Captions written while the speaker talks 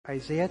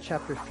Isaiah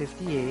chapter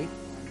 58.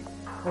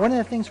 One of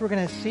the things we're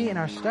going to see in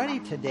our study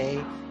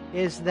today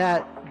is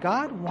that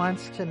God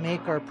wants to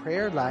make our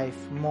prayer life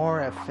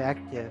more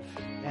effective.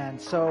 And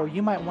so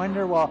you might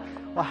wonder, well,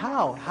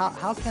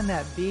 how can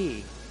that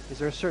be? Is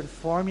there a certain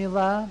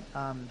formula?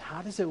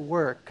 How does it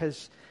work?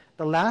 Because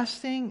the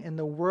last thing in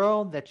the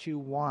world that you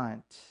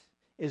want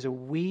is a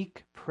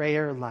weak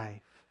prayer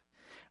life.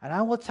 And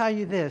I will tell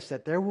you this,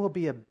 that there will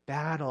be a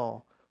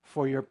battle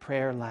for your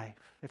prayer life.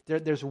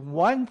 If there's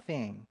one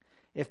thing,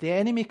 if the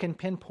enemy can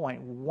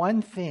pinpoint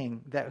one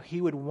thing that he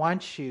would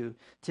want you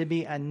to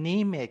be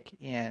anemic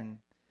in,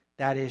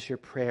 that is your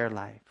prayer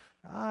life.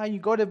 You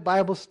go to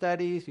Bible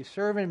studies, you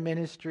serve in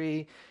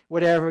ministry,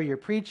 whatever, you're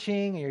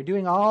preaching, you're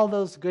doing all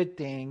those good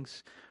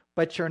things,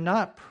 but you're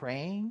not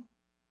praying,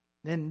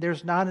 then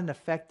there's not an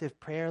effective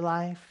prayer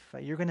life.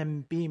 You're going to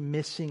be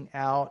missing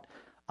out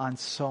on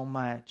so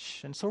much.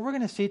 And so we're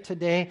going to see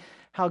today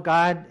how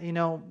God,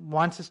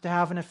 wants us to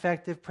have an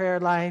effective prayer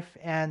life.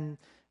 And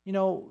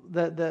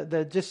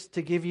the just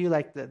to give you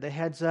like the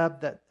heads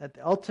up that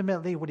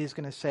ultimately what he's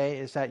going to say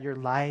is that your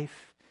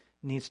life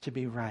needs to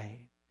be right.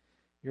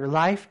 Your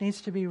life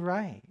needs to be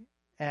right.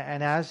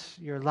 And as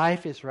your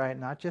life is right,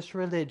 not just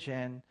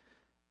religion,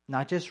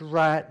 not just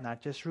rut,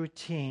 not just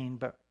routine,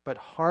 but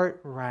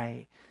heart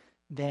right,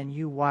 then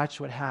you watch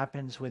what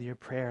happens with your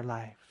prayer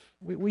life.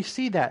 We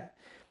see that.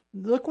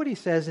 Look what he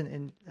says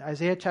in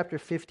Isaiah chapter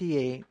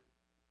 58,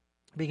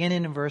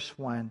 beginning in verse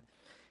 1.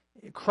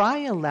 Cry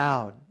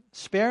aloud,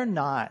 spare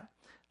not,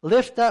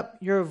 lift up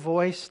your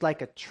voice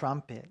like a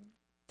trumpet.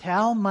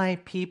 Tell my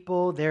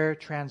people their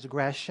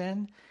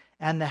transgression,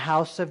 and the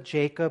house of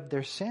Jacob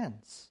their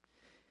sins.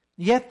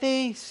 Yet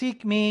they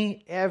seek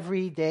me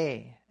every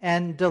day,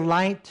 and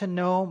delight to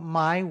know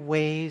my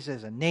ways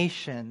as a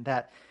nation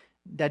that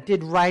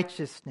did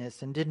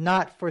righteousness, and did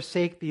not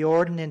forsake the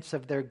ordinance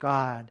of their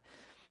God.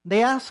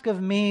 They ask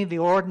of me the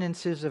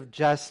ordinances of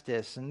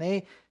justice, and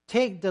they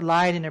take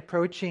delight in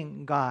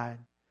approaching God.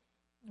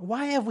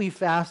 Why have we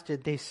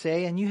fasted, they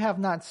say, and you have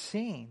not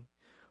seen?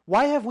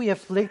 Why have we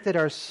afflicted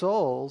our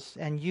souls,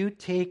 and you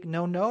take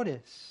no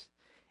notice?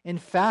 In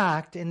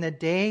fact, in the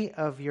day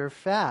of your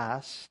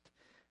fast,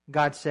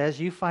 God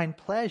says, you find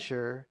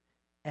pleasure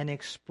and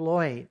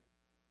exploit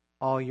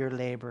all your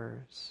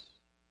labors.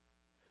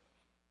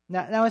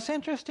 Now it's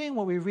interesting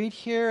what we read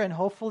here, and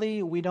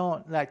hopefully we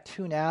don't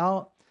tune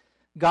out.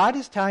 God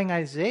is telling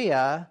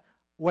Isaiah,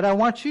 what I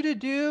want you to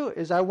do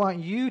is I want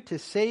you to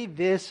say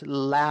this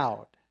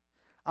loud.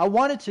 I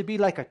want it to be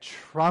like a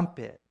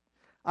trumpet.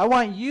 I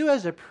want you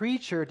as a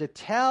preacher to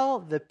tell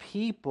the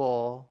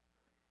people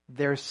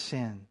their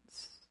sins.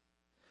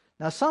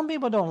 Now, some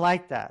people don't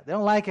like that. They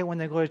don't like it when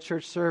they go to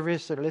church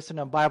service or listen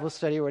to a Bible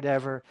study or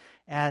whatever,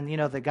 and,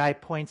 the guy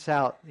points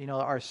out,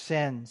 our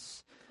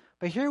sins.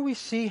 But here we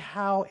see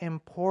how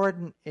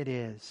important it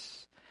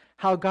is.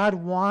 How God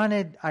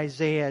wanted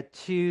Isaiah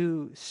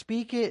to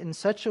speak it in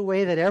such a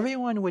way that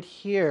everyone would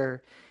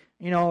hear,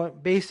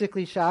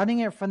 basically shouting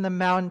it from the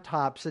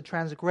mountaintops, the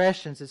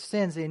transgressions, the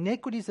sins, the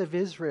iniquities of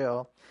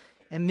Israel.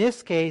 In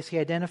this case, he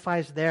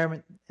identifies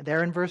there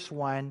in verse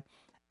 1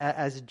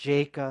 as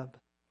Jacob.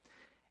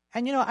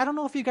 And, I don't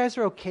know if you guys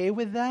are okay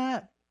with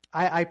that.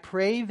 I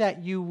pray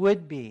that you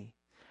would be.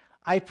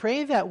 I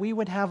pray that we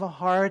would have a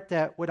heart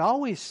that would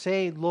always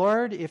say,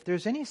 Lord, if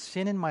there's any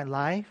sin in my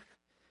life,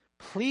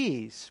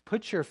 please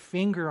put your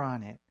finger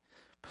on it.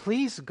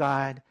 Please,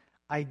 God,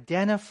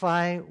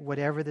 identify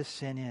whatever the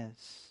sin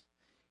is.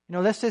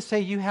 Let's just say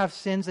you have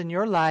sins in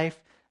your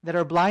life that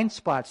are blind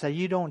spots that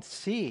you don't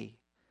see.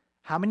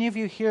 How many of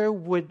you here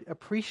would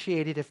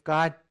appreciate it if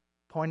God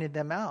pointed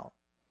them out?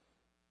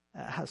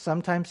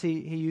 Sometimes he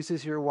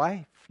uses your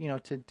wife,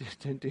 to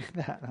do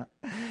that.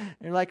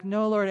 You're like,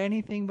 no, Lord,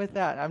 anything but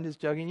that. I'm just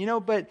joking,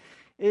 but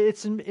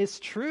it's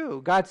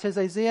true. God says,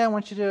 Isaiah, I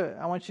want you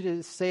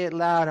to say it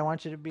loud. I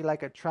want you to be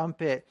like a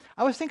trumpet.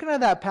 I was thinking of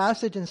that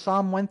passage in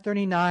Psalm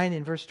 139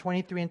 in verse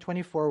 23 and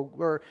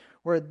 24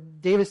 where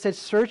David said,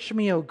 search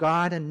me, O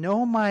God, and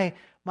know my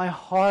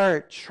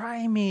heart.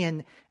 Try me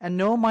and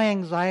know my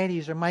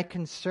anxieties or my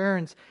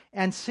concerns,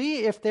 and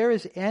see if there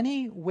is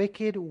any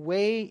wicked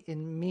way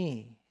in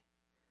me,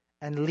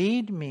 and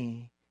lead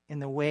me in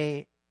the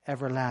way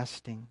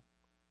everlasting.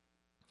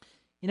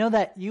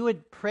 That you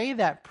would pray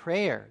that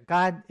prayer.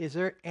 God, is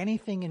there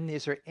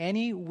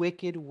any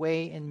wicked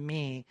way in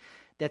me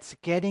that's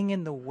getting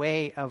in the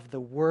way of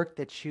the work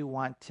that you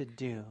want to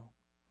do?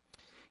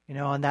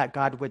 And that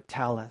God would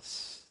tell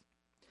us.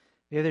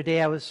 The other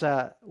day I was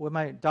with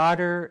my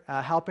daughter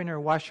helping her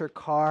wash her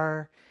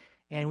car,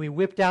 and we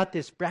whipped out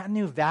this brand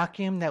new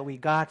vacuum that we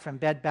got from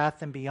Bed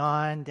Bath &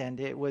 Beyond,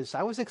 and I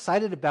was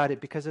excited about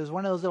it because it was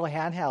one of those little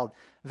handheld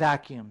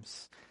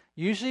vacuums.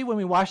 Usually when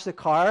we wash the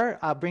car,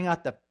 I'll bring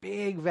out the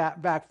big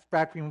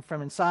vacuum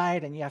from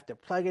inside, and you have to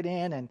plug it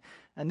in,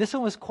 and this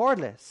one was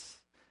cordless.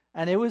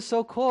 And it was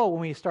so cool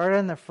when we started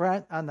on the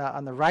front, on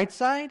the right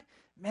side.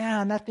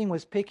 Man, that thing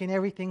was picking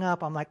everything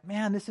up. I'm like,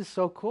 man, this is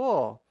so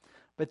cool.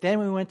 But then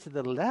we went to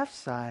the left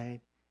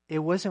side, it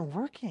wasn't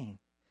working.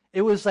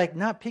 It was like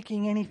not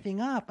picking anything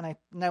up. And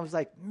I was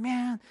like,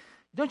 man,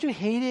 Don't you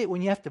hate it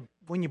when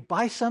you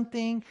buy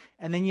something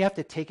and then you have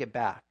to take it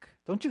back?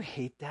 Don't you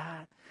hate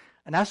that?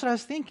 And that's what I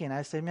was thinking.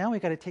 I said, man, we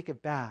got to take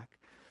it back.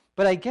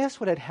 But I guess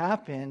what had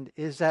happened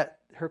is that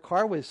her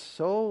car was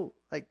so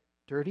like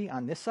dirty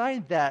on this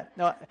side that,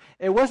 no,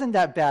 it wasn't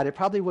that bad. It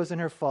probably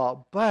wasn't her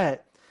fault.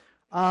 But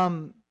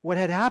what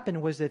had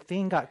happened was the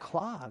thing got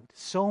clogged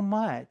so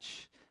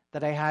much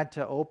that I had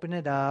to open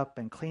it up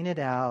and clean it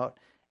out.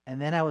 And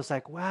then I was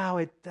like, wow,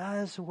 it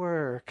does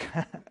work.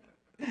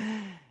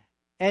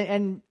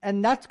 and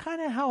that's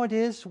kind of how it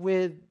is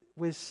with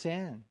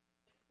sin.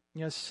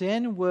 You know,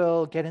 sin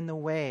will get in the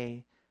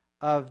way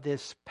of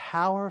this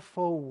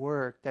powerful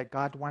work that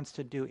God wants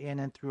to do in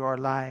and through our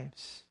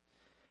lives.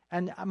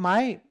 And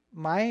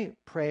my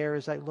prayer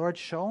is like, Lord,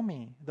 show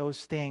me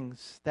those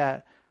things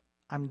that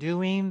I'm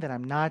doing, that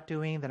I'm not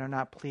doing, that are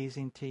not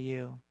pleasing to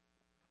you.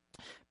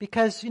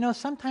 Because, you know,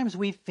 sometimes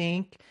we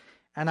think,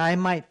 and I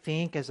might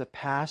think as a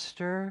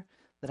pastor,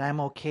 that I'm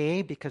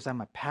okay because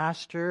I'm a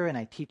pastor and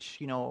I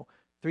teach,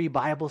 3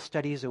 Bible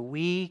studies a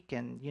week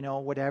and,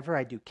 whatever.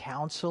 I do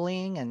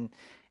counseling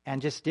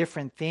and just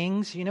different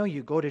things.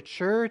 You go to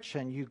church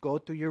and you go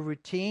through your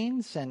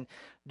routines, and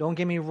don't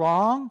get me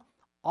wrong,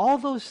 all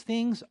those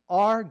things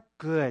are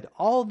good.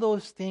 All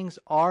those things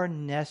are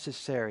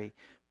necessary.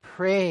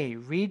 Pray,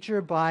 read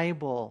your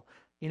Bible,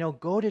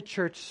 go to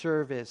church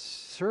service,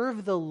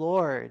 serve the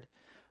Lord.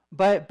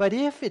 But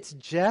if it's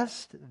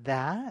just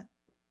that,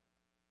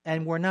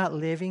 and we're not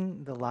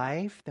living the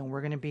life, then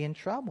we're going to be in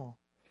trouble.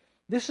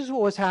 This is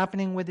what was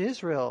happening with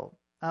Israel.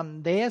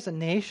 They as a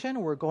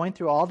nation were going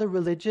through all the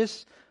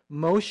religious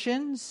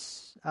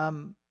motions.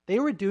 They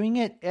were doing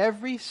it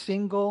every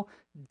single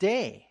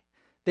day.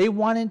 They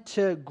wanted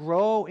to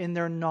grow in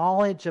their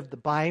knowledge of the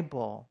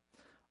Bible.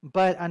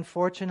 But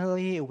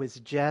unfortunately, it was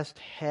just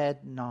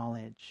head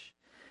knowledge.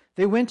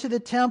 They went to the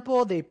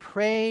temple, they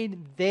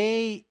prayed,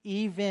 they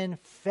even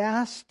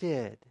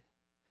fasted.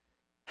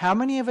 How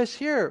many of us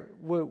here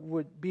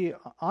would be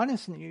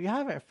honest and you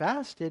haven't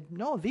fasted?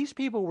 No, these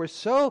people were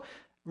so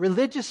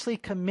religiously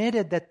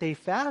committed that they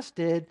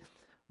fasted,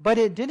 but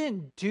it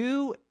didn't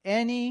do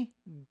any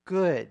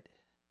good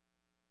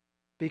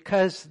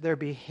because their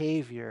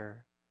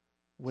behavior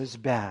was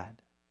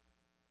bad.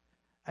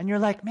 And you're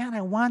like, man,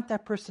 I want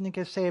that person to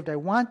get saved. I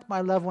want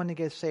my loved one to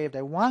get saved.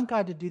 I want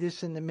God to do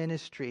this in the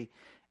ministry.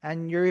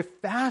 And you're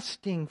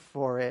fasting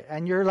for it.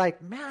 And you're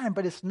like, man,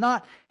 but it's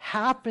not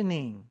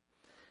happening.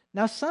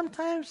 Now,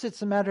 sometimes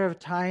it's a matter of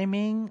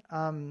timing,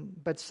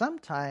 but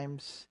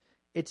sometimes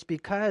it's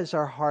because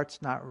our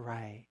heart's not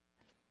right.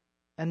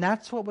 And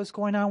that's what was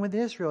going on with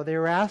Israel. They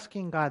were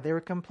asking God. They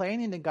were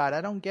complaining to God.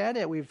 I don't get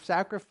it. We've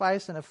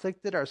sacrificed and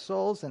afflicted our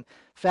souls and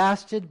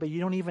fasted, but you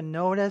don't even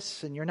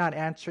notice, and you're not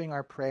answering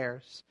our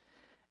prayers.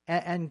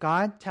 And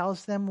God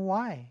tells them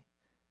why.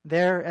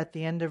 There at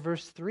the end of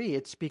verse 3,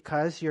 it's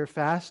because you're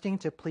fasting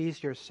to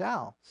please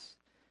yourselves.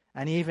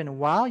 And even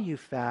while you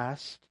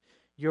fast,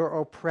 you're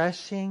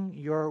oppressing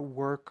your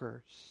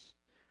workers.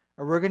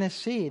 Or we're going to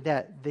see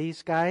that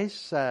these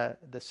guys, the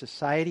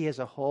society as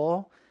a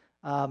whole,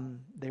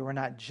 they were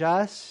not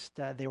just,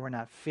 they were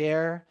not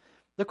fair.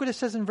 Look what it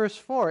says in verse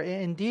 4.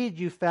 Indeed,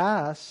 you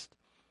fast,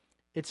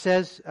 it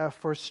says,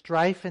 for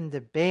strife and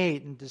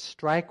debate and to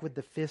strike with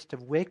the fist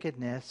of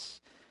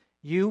wickedness.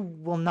 You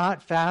will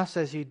not fast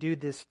as you do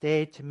this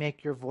day to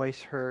make your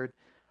voice heard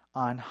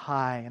on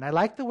high. And I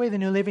like the way the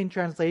New Living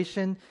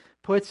Translation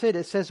puts it.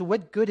 It says,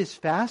 what good is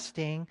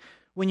fasting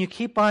when you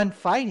keep on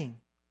fighting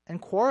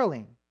and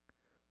quarreling?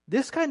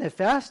 This kind of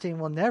fasting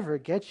will never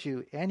get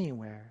you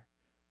anywhere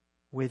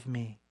with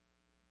me.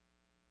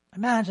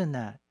 Imagine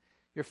that.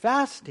 You're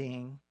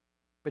fasting,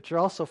 but you're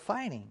also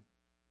fighting.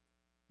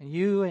 And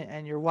you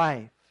and your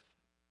wife.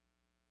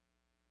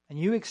 And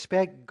you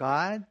expect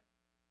God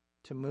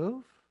to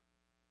move?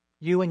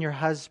 You and your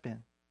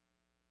husband.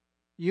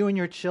 You and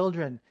your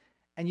children.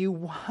 And you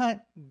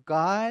want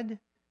God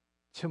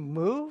to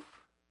move?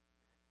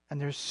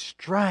 And there's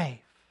strife.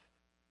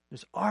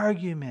 There's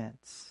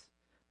arguments.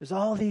 There's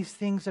all these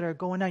things that are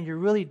going on. You're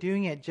really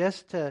doing it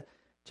just to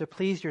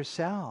please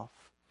yourself.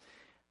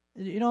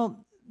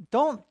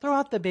 Don't throw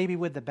out the baby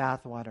with the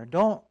bathwater.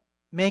 Don't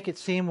make it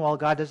seem, well,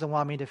 God doesn't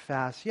want me to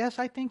fast. Yes,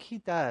 I think He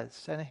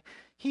does. And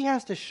He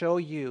has to show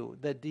you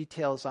the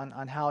details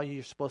on how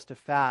you're supposed to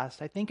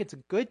fast. I think it's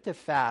good to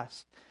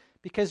fast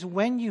because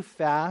when you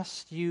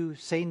fast, you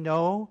say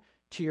no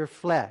to your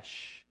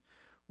flesh.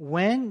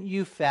 When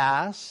you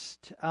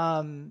fast,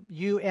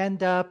 you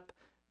end up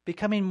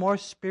becoming more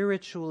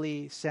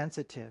spiritually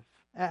sensitive.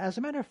 As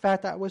a matter of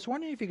fact, I was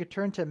wondering if you could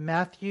turn to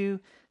Matthew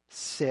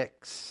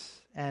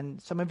 6.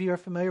 And some of you are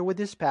familiar with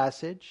this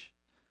passage.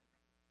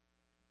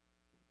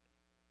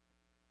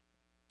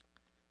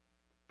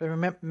 But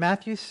remember,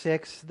 Matthew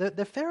 6,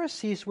 the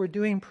Pharisees were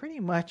doing pretty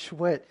much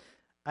what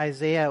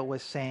Isaiah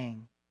was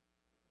saying.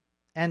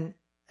 And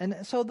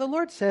so the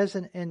Lord says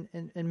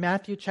in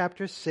Matthew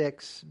chapter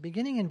 6,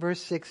 beginning in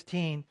verse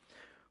 16,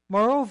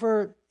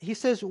 moreover, He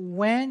says,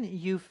 when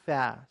you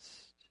fast.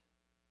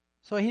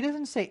 So He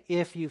doesn't say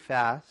if you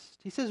fast.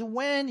 He says,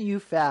 when you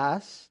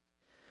fast,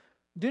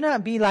 Do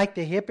not be like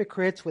the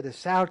hypocrites with a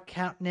sad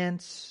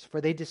countenance, for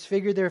they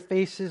disfigure their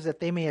faces that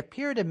they may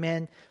appear to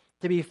men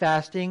to be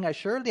fasting.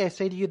 Assuredly, I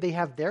say to you, they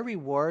have their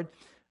reward.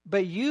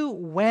 But you,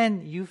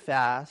 when you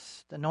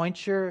fast,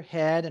 anoint your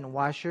head and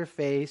wash your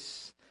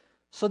face,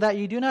 so that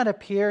you do not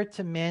appear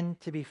to men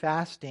to be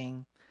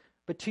fasting,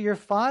 but to your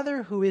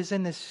Father who is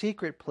in the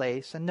secret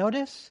place. And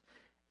notice,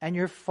 and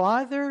your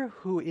Father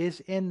who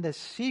is in the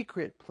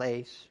secret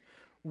place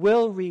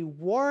will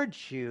reward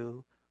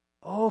you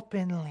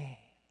openly.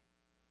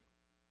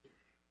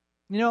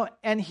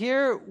 And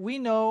here we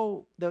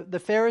know the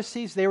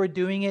Pharisees, they were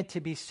doing it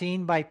to be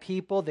seen by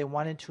people. They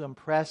wanted to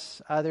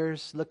impress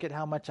others. Look at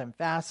how much I'm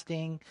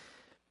fasting.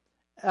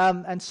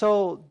 And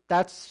so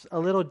that's a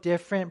little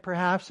different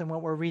perhaps than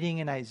what we're reading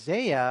in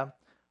Isaiah,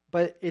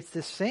 but it's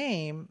the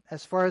same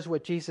as far as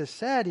what Jesus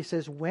said. He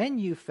says, when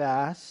you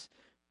fast,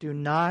 do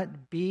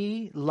not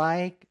be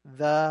like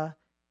the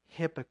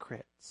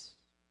hypocrites.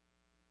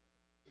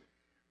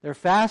 They're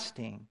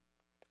fasting,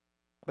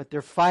 but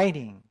they're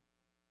fighting.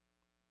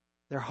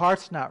 Their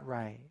heart's not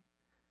right.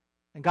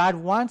 And God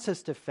wants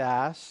us to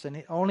fast,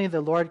 and only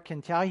the Lord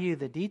can tell you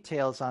the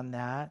details on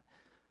that.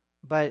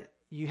 But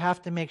you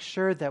have to make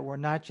sure that we're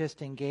not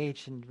just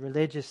engaged in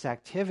religious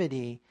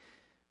activity.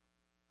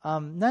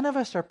 None of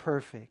us are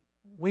perfect.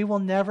 We will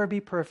never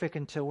be perfect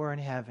until we're in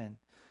heaven.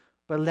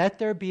 But let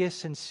there be a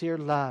sincere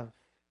love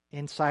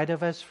inside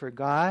of us for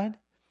God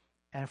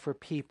and for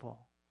people.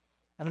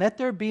 And let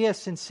there be a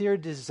sincere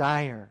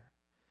desire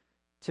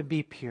to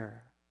be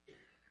pure.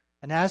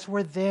 And as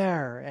we're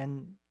there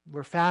and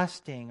we're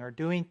fasting or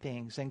doing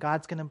things, and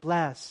God's going to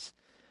bless.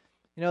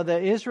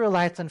 The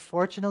Israelites,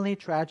 unfortunately,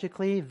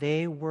 tragically,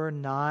 they were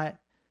not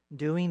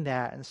doing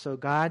that. And so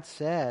God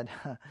said,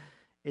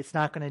 it's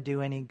not going to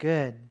do any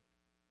good.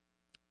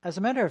 As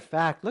a matter of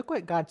fact, look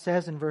what God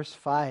says in verse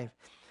 5.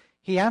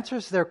 He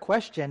answers their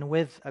question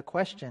with a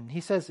question. He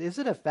says, is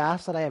it a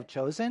fast that I have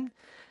chosen?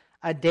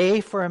 A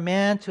day for a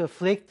man to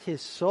afflict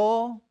his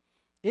soul?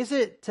 Is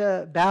it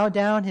to bow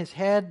down his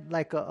head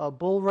like a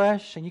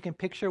bulrush? And you can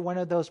picture one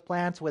of those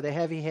plants with a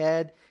heavy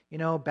head,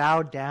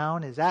 bowed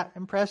down. Is that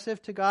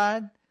impressive to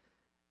God?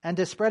 And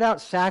to spread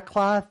out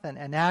sackcloth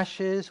and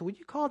ashes. Would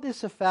you call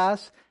this a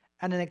fast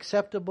and an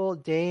acceptable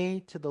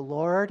day to the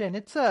Lord? And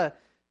it's a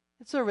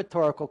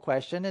rhetorical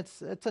question.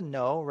 It's a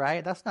no,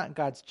 right? That's not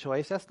God's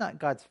choice. That's not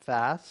God's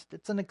fast.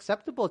 It's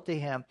unacceptable to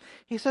him.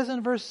 He says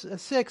in verse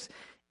 6,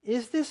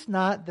 is this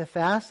not the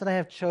fast that I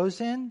have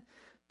chosen?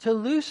 To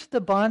loose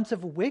the bonds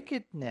of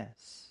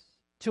wickedness,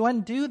 to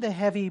undo the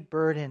heavy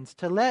burdens,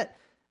 to let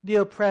the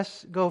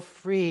oppressed go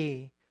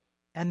free,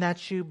 and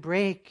that you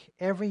break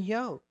every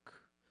yoke.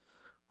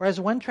 Whereas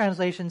one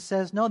translation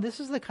says, no,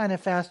 this is the kind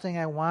of fasting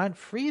I want.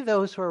 Free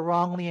those who are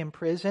wrongly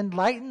imprisoned,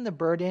 lighten the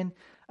burden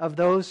of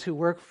those who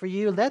work for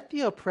you, let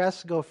the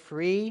oppressed go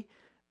free,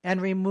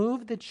 and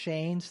remove the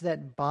chains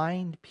that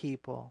bind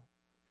people.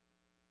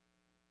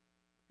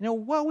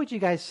 What would you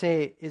guys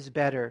say is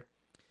better?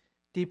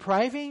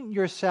 Depriving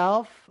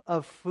yourself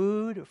of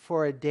food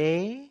for a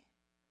day,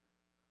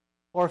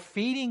 or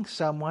feeding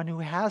someone who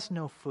has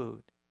no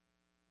food?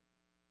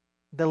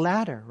 The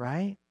latter,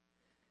 right?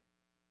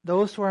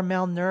 Those who are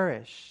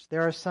malnourished.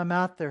 There are some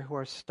out there who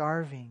are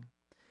starving.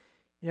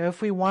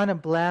 If we want to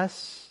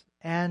bless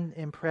and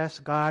impress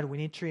God, we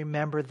need to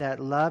remember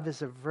that love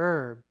is a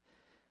verb,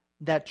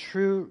 that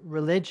true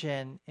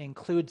religion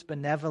includes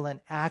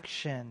benevolent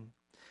action.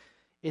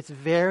 It's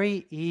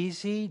very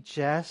easy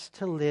just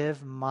to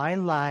live my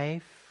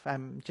life.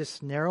 I'm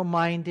just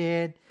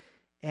narrow-minded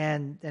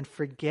and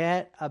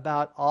forget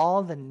about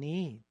all the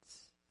needs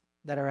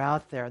that are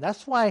out there.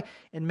 That's why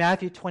in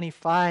Matthew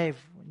 25,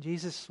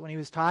 Jesus, when he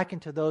was talking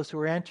to those who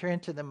were entering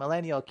into the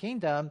millennial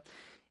kingdom,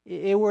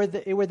 it were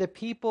the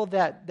people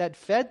that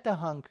fed the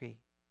hungry,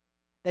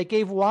 that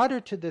gave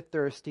water to the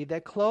thirsty,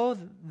 that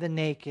clothed the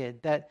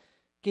naked, that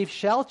gave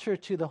shelter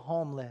to the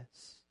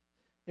homeless.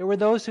 There were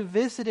those who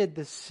visited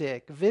the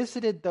sick,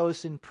 visited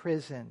those in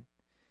prison.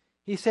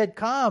 He said,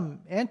 come,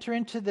 enter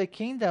into the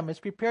kingdom. It's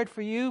prepared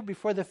for you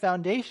before the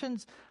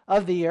foundations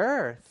of the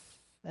earth.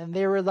 And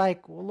they were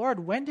like, well, Lord,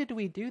 when did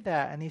we do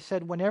that? And he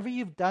said, whenever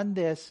you've done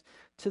this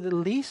to the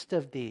least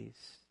of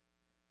these,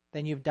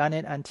 then you've done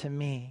it unto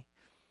me.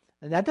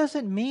 And that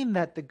doesn't mean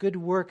that the good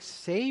works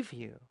save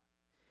you.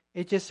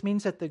 It just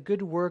means that the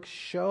good works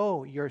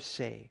show you're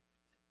saved.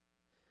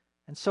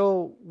 And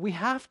so we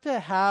have to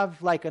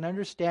have like an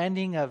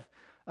understanding of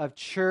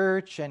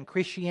church and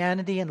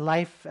Christianity and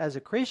life as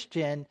a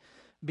Christian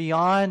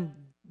beyond,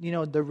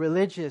 the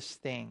religious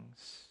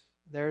things.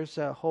 There's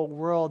a whole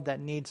world that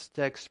needs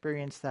to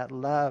experience that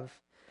love.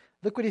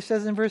 Look what he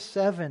says in verse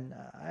 7.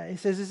 He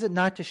says, is it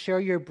not to share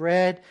your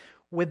bread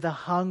with the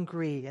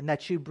hungry, and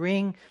that you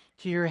bring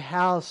to your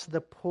house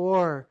the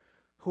poor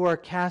who are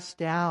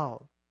cast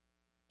out?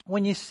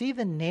 When you see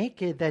the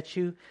naked, that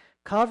you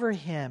cover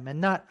him and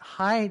not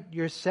hide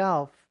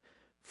yourself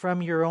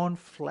from your own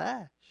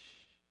flesh.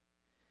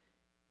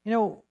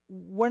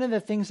 One of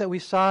the things that we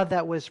saw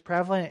that was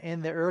prevalent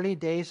in the early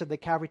days of the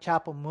Calvary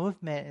Chapel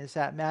movement is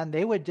that,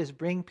 they would just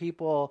bring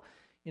people,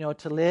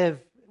 to live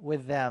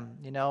with them.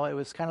 You know, it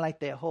was kind of like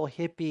the whole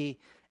hippie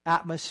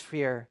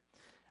atmosphere.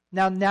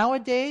 Now,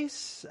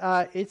 nowadays,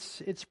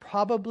 it's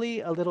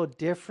probably a little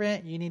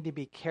different. You need to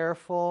be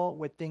careful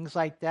with things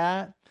like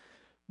that.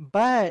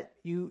 But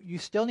you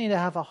still need to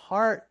have a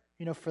heart,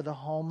 you know, for the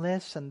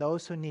homeless and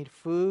those who need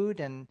food.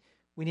 And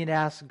we need to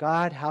ask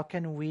God, how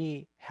can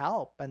we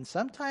help? And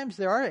sometimes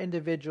there are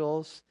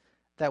individuals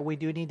that we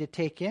do need to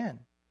take in.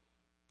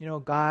 You know,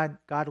 God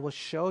will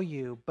show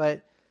you.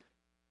 But,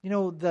 you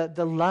know,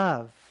 the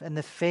love and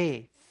the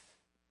faith,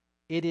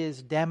 it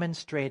is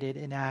demonstrated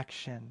in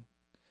action.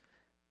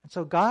 And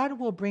so God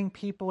will bring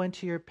people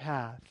into your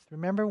path.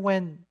 Remember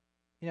when,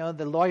 you know,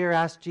 the lawyer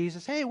asked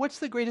Jesus, hey, what's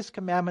the greatest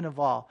commandment of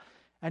all?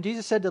 And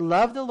Jesus said to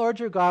love the Lord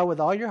your God with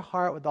all your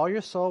heart, with all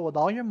your soul, with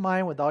all your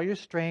mind, with all your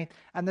strength.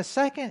 And the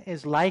second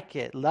is like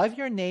it. Love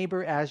your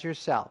neighbor as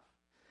yourself.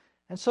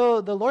 And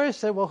so the lawyer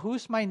said, well,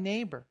 who's my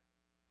neighbor?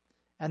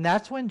 And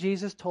that's when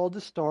Jesus told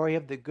the story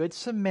of the Good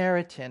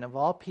Samaritan of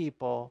all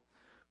people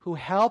who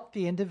helped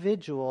the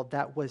individual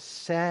that was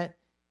set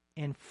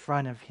in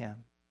front of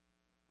him.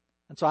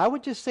 And so I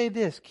would just say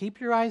this, keep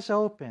your eyes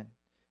open,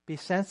 be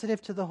sensitive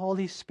to the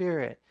Holy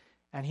Spirit,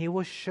 and He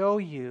will show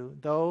you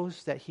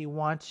those that He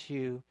wants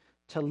you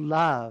to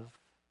love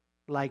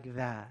like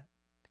that.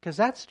 Because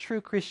that's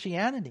true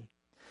Christianity.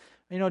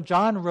 You know,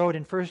 John wrote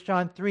in 1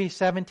 John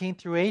 3:17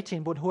 through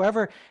 18, but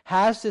whoever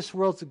has this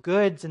world's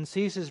goods and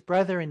sees his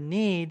brother in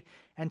need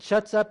and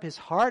shuts up his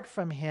heart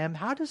from him,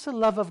 how does the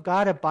love of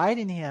God abide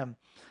in him?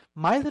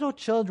 My little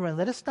children,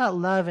 let us not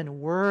love in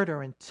word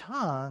or in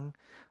tongue,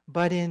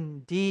 but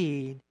in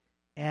deed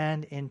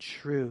and in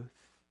truth.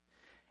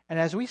 And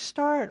as we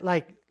start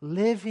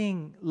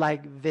living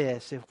like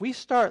this, if we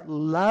start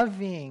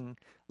loving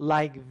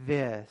like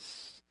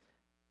this,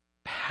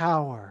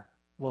 power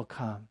will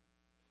come.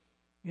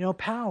 You know,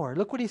 power.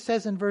 Look what he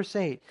says in verse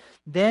 8.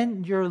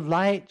 Then your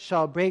light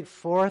shall break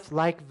forth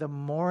like the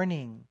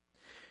morning.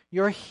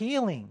 Your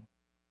healing.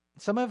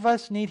 Some of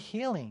us need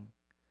healing.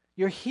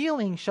 Your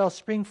healing shall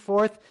spring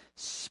forth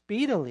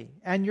speedily,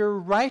 and your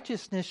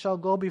righteousness shall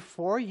go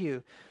before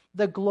you.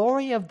 The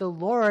glory of the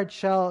Lord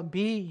shall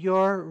be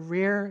your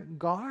rear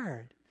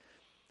guard.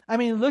 I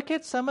mean, look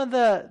at some of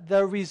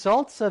the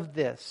results of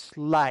this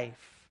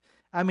life.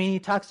 I mean, he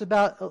talks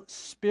about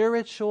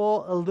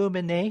spiritual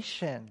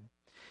illumination.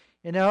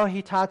 You know,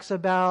 he talks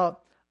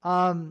about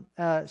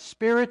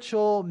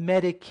spiritual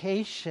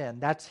medication.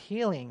 That's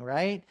healing,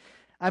 right?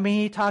 I mean,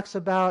 he talks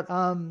about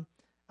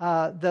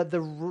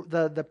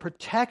the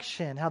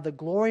protection, how the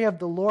glory of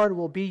the Lord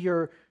will be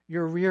your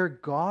rear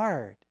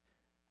guard.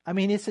 I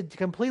mean, it's a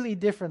completely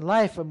different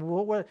life. I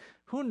mean,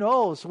 who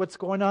knows what's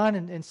going on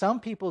in some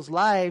people's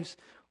lives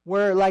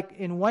where, like,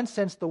 in one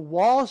sense, the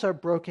walls are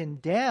broken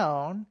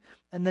down,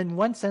 and then in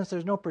one sense,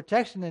 there's no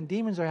protection, and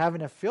demons are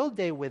having a field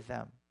day with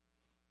them.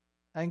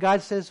 And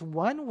God says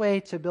one way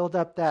to build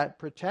up that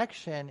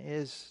protection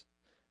is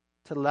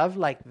to love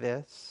like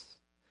this.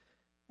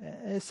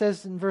 It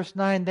says in verse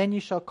 9, then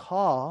you shall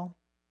call,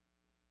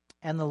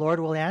 and the Lord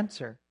will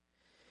answer.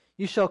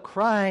 You shall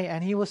cry,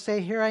 and He will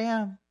say, here I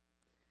am.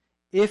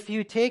 If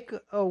you take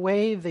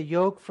away the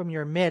yoke from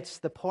your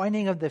midst, the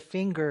pointing of the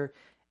finger,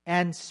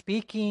 and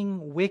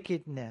speaking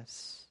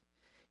wickedness,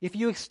 if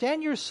you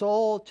extend your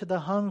soul to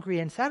the hungry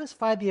and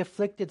satisfy the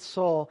afflicted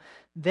soul,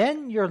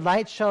 then your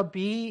light shall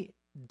be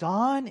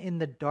dawn in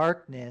the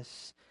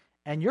darkness,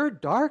 and your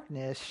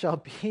darkness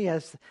shall be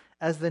as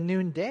the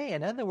noonday.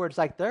 In other words,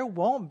 like, there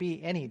won't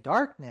be any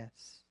darkness.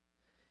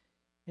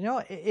 You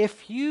know,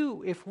 if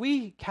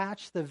we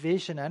catch the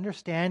vision,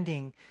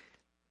 understanding,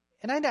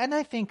 and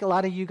I think a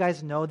lot of you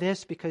guys know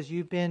this because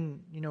you've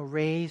been, you know,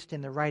 raised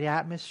in the right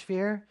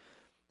atmosphere,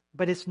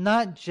 but it's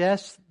not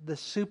just the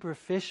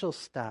superficial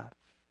stuff.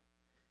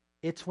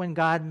 It's when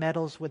God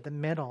meddles with the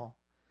middle.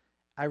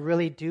 I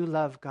really do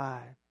love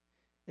God.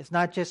 It's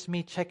not just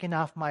me checking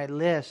off my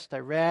list. I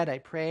read, I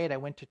prayed, I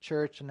went to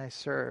church, and I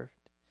served.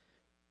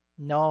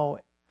 No,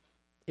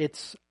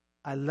 it's,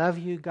 I love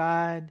you,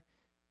 God.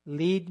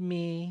 Lead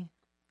me.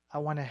 I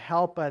want to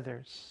help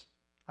others.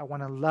 I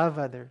want to love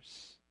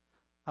others.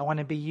 I want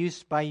to be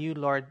used by you,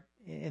 Lord,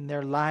 in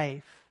their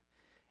life.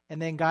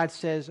 And then God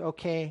says,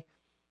 okay,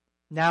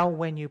 now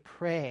when you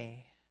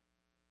pray,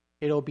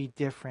 it'll be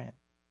different.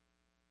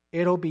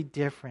 It'll be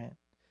different.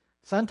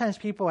 Sometimes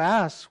people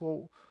ask,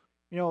 well,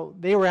 you know,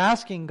 they were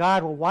asking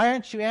God, well, why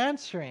aren't you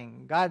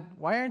answering? God,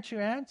 why aren't you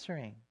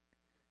answering?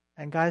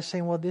 And God's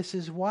saying, well, this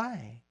is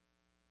why.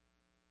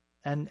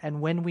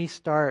 And when we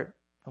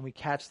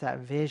catch that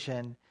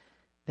vision,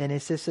 then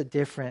it's just a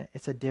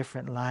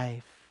different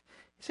life.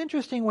 It's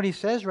interesting what he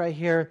says right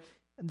here,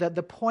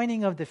 the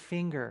pointing of the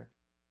finger.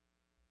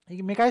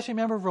 You guys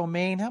remember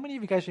Romaine? How many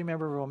of you guys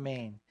remember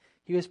Romaine?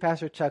 He was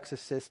Pastor Chuck's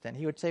assistant.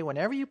 He would say,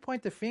 whenever you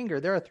point the finger,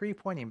 there are three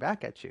pointing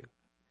back at you.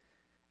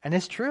 And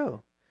it's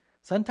true.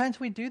 Sometimes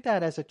we do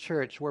that as a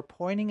church. We're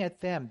pointing at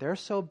them. They're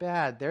so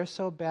bad. They're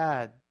so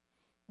bad.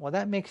 Well,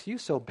 that makes you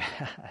so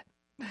bad.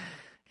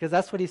 Because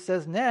that's what he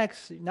says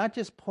next. Not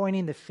just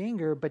pointing the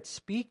finger, but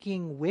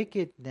speaking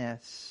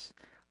wickedness.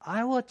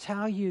 I will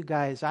tell you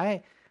guys,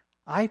 I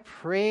I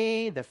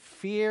pray the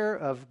fear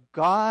of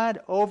God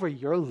over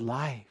your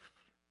life.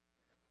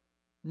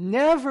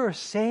 Never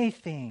say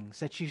things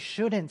that you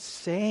shouldn't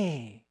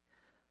say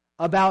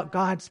about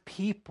God's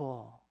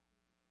people.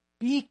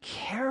 Be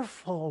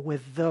careful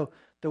with the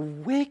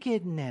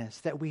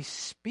wickedness that we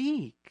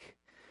speak.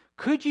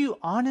 Could you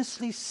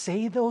honestly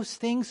say those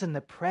things in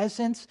the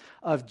presence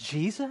of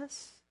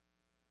Jesus?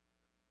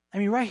 I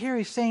mean, right here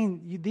he's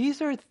saying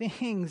these are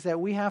things that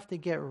we have to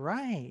get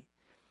right.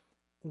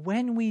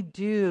 When we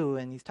do,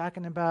 and he's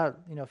talking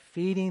about,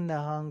 feeding the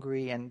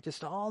hungry and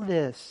just all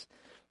this,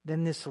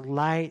 then this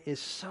light is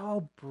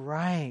so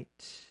bright.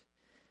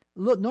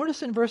 Look,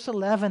 notice in verse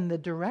 11, the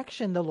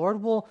direction the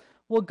Lord will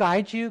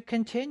guide you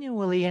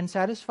continually and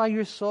satisfy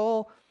your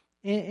soul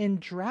in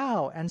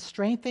drought and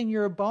strengthen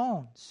your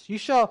bones. You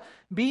shall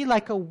be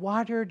like a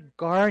watered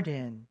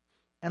garden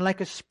and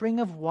like a spring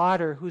of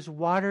water whose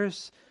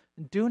waters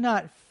do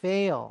not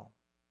fail.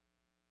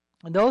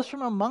 And those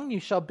from among you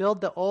shall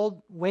build the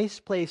old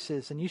waste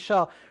places, and you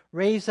shall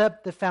raise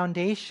up the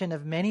foundation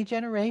of many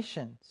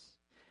generations.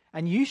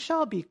 And you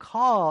shall be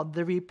called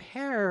the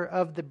repairer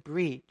of the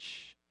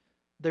breach,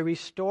 the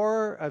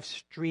restorer of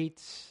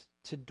streets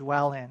to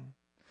dwell in.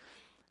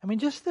 I mean,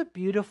 just the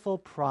beautiful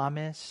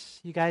promise.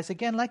 You guys,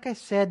 again, like I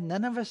said,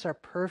 none of us are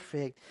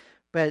perfect,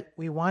 but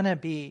we want to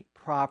be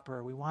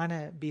proper. We want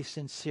to be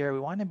sincere. We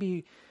want to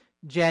be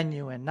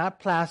genuine, not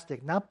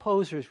plastic, not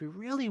posers. We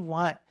really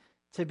want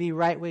to be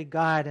right with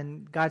God.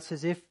 And God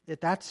says, if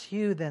that's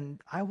you, then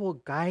I will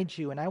guide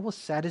you and I will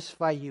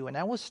satisfy you and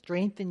I will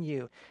strengthen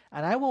you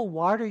and I will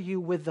water you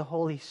with the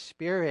Holy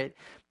Spirit.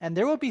 And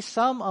there will be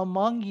some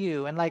among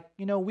you. And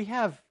we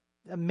have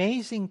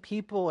amazing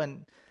people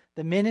in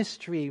the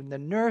ministry, the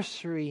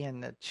nursery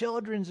and the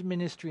children's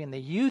ministry and the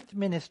youth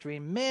ministry,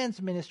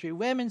 men's ministry,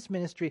 women's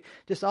ministry,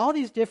 just all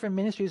these different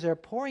ministries are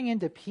pouring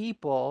into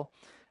people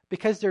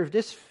because they're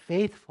just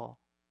faithful.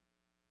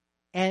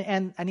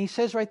 And he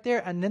says right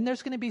there, and then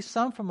there's going to be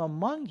some from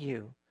among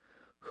you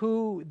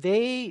who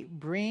they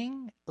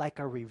bring like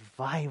a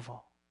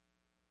revival,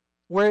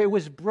 where it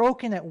was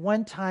broken at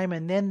one time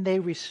and then they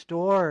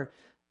restore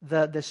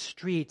the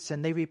streets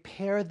and they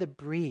repair the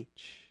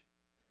breach.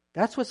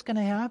 That's what's going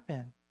to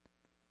happen.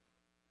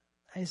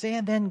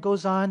 Isaiah then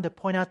goes on to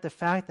point out the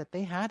fact that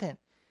they hadn't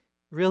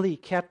really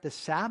kept the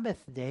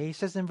Sabbath day. He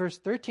says in verse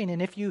 13,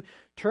 and if you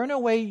turn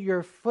away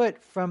your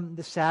foot from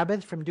the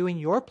Sabbath, from doing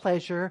your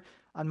pleasure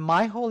on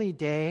my holy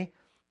day,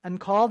 and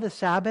call the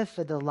Sabbath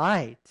a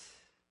delight,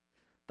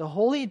 the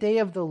holy day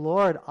of the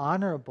Lord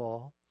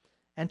honorable,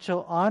 and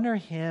shall honor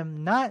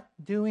him, not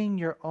doing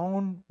your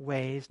own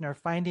ways, nor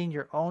finding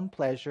your own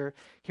pleasure,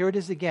 here it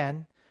is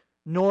again,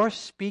 nor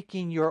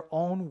speaking your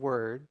own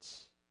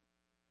words,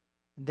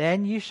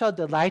 then you shall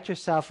delight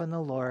yourself in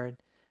the Lord,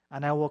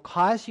 and I will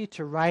cause you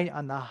to ride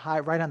on the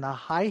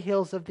high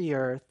hills of the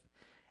earth,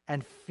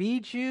 and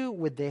feed you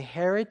with the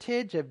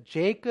heritage of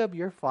Jacob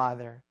your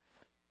father.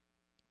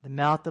 The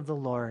mouth of the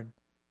Lord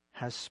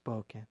has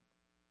spoken.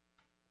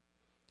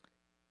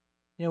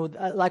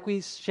 Like we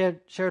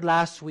shared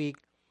last week,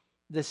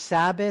 the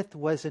Sabbath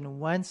was in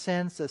one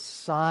sense a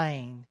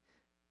sign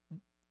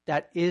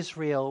that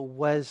Israel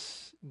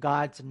was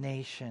God's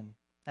nation.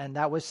 And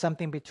that was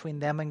something between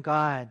them and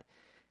God.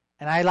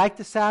 And I like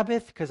the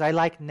Sabbath because I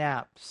like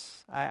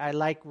naps. I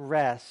like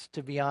rest,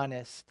 to be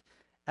honest.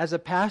 As a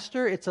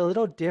pastor, it's a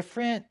little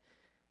different.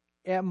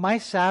 My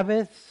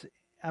Sabbaths,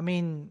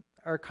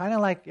 are kind of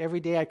like every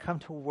day I come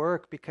to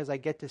work because I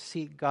get to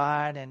seek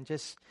God, and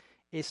just,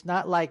 it's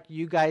not like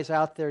you guys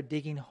out there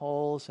digging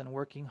holes and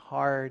working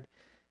hard.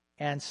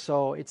 And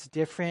so it's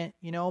different,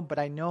 but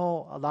I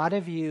know a lot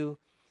of you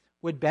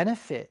would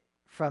benefit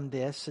from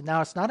this. And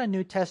now it's not a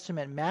New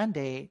Testament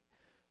mandate,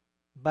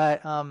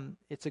 but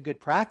it's a good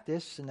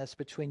practice, and that's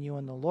between you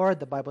and the Lord.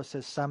 The Bible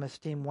says some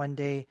esteem one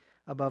day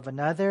above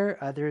another,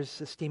 others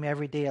esteem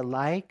every day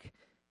alike.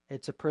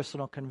 It's a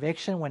personal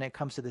conviction when it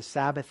comes to the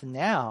Sabbath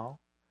now,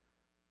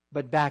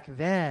 but back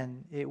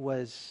then it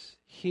was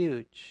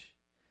huge.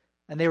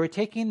 And they were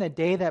taking the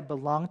day that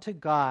belonged to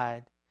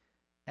God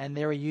and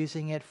they were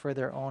using it for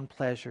their own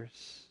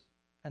pleasures.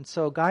 And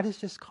so God is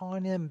just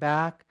calling them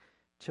back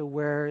to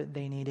where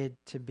they needed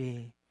to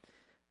be.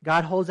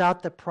 God holds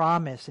out the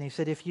promise, and he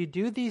said, if you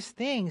do these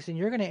things, then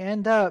you're going to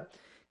end up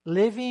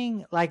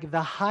living like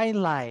the high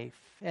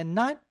life, and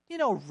not,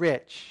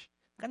 rich.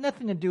 Got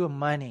nothing to do with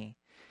money.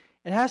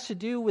 It has to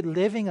do with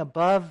living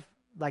above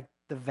like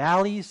the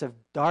valleys of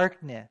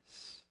darkness.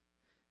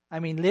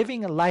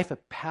 Living a life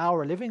of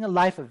power, living a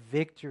life of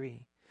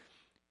victory.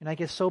 And I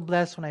get so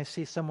blessed when I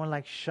see someone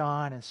like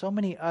Sean and so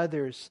many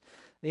others.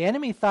 The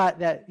enemy thought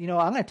that, I'm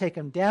going to take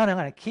them down, I'm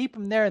going to keep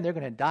them there, and they're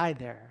going to die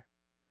there.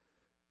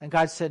 And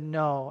God said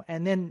no.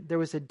 And then there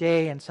was a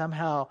day, and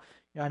somehow,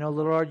 I know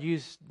the Lord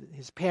used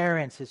his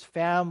parents, his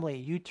family,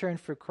 you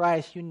turned for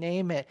Christ, you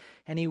name it.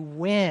 And he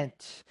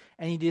went,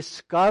 and he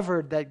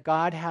discovered that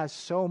God has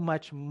so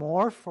much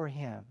more for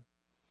him.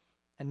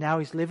 And now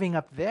he's living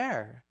up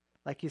there,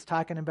 like he's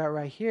talking about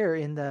right here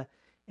in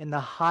the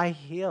high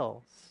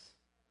hills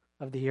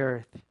of the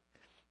earth.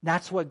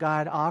 That's what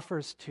God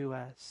offers to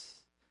us.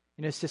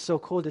 It's just so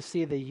cool to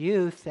see the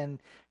youth and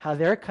how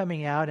they're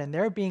coming out and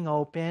they're being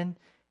open,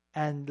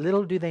 and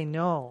little do they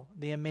know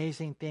the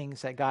amazing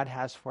things that God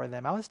has for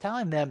them. I was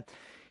telling them,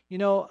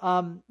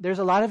 there's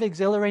a lot of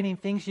exhilarating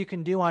things you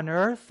can do on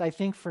earth. I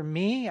think for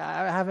me,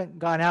 I haven't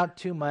gone out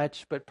too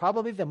much, but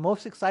probably the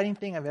most exciting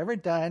thing I've ever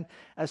done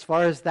as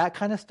far as that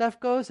kind of stuff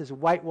goes is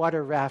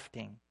whitewater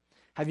rafting.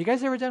 Have you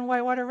guys ever done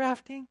whitewater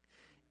rafting?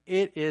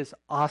 It is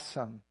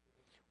awesome.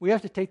 We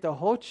have to take the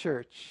whole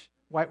church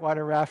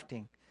whitewater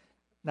rafting.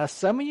 Now,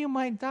 some of you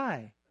might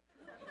die,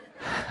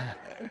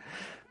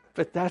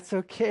 but that's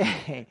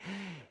okay.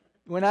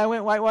 When I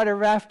went whitewater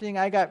rafting,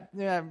 I got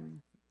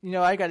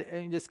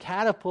just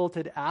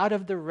catapulted out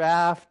of the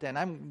raft, and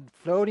I'm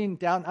floating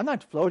down. I'm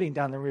not floating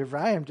down the river.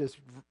 I am just,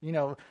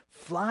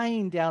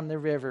 flying down the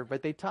river.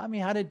 But they taught me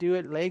how to do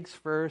it legs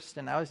first,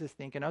 and I was just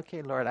thinking,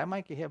 okay, Lord, I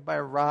might get hit by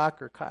a rock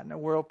or caught in a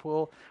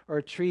whirlpool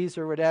or trees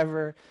or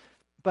whatever.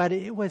 But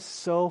it was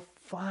so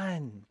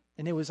fun,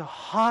 and it was a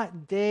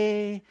hot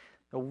day.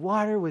 The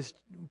water was,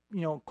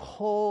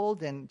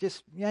 cold, and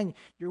just,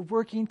 you're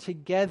working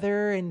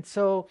together. And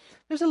so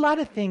there's a lot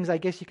of things, I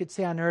guess you could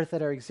say, on earth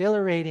that are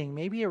exhilarating.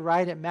 Maybe a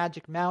ride at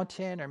Magic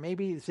Mountain, or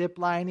maybe zip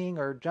lining,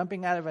 or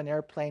jumping out of an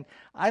airplane.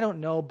 I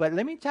don't know. But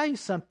let me tell you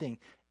something.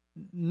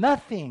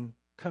 Nothing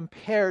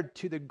compared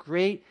to the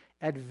great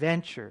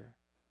adventure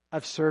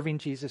of serving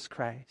Jesus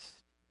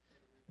Christ.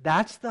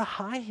 That's the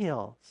high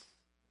hills.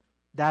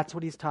 That's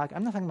what he's talking.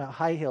 I'm not talking about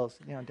high heels,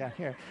 down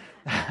here.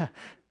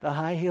 The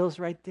high heels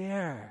right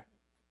there.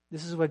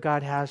 This is what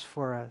God has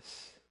for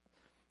us.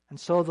 And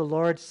so the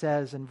Lord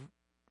says in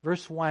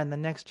verse 1, the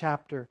next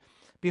chapter,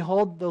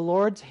 "Behold, the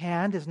Lord's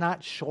hand is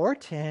not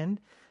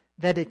shortened,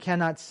 that it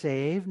cannot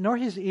save, nor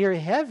his ear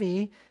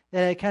heavy,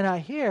 that it cannot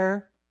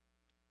hear.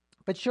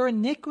 But your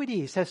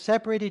iniquities have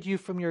separated you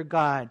from your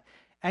God,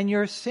 and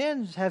your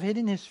sins have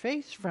hidden his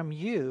face from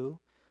you,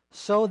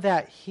 so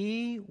that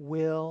he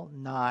will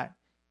not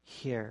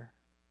hear."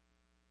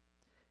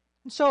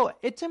 And so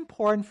it's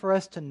important for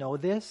us to know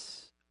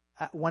this.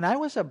 When I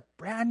was a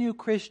brand new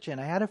Christian,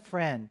 I had a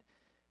friend,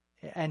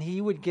 and he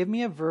would give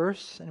me a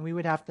verse, and we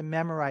would have to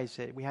memorize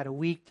it. We had a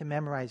week to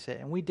memorize it,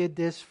 and we did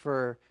this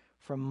for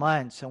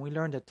months, and we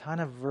learned a ton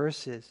of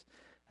verses.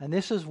 And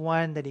this is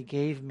one that he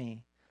gave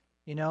me.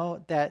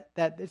 That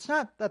it's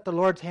not that the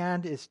Lord's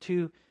hand is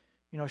too,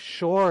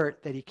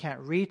 short that he can't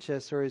reach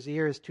us, or his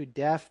ear is too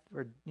deaf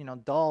or,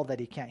 dull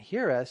that he can't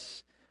hear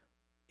us.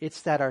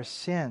 It's that our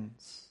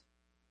sins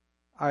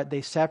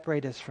they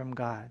separate us from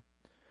God.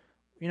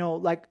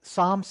 Like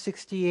Psalm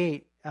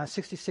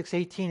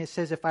 66:18, it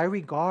says, "If I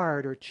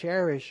regard or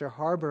cherish or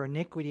harbor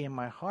iniquity in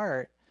my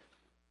heart,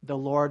 the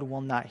Lord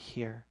will not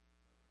hear."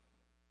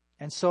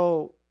 And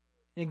so,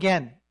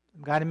 again,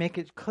 I've got to make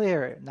it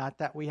clear, not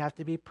that we have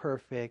to be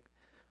perfect,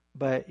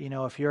 but,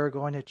 if you're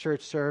going to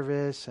church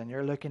service and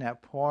you're looking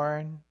at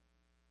porn,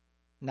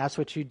 and that's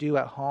what you do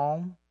at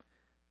home,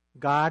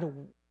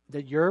 God,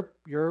 that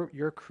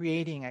you're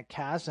creating a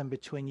chasm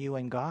between you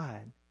and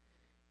God.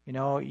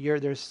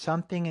 There's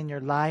something in your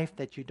life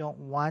that you don't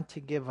want to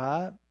give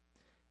up.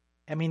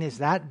 I mean, is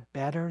that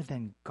better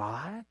than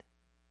God?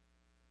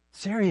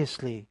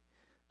 Seriously.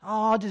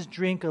 Oh, I'll just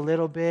drink a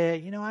little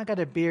bit. I got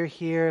a beer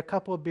here, a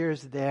couple of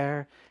beers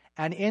there.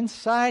 And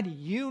inside,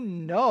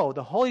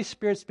 the Holy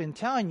Spirit's been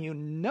telling you,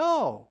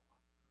 no.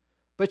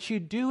 But you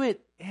do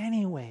it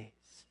anyways.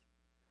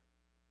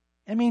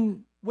 I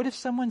mean, what if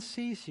someone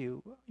sees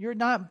you? You're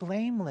not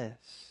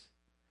blameless.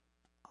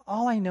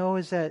 All I know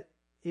is that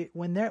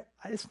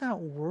it's not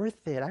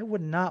worth it. I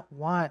would not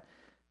want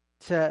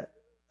to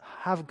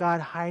have God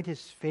hide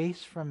his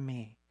face from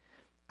me.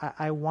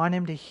 I want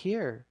him to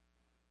hear.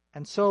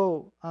 And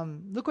so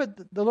look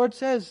what the Lord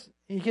says.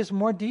 He gives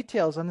more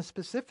details on the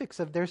specifics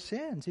of their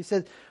sins. He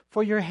says,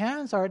 "For your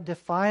hands are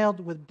defiled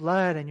with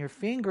blood, and your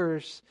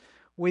fingers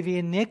with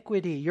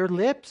iniquity. Your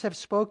lips have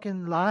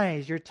spoken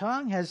lies. Your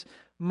tongue has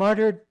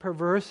muttered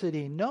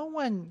perversity. No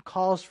one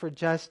calls for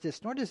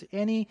justice, nor does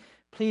any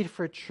plead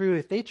for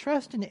truth. They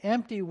trust in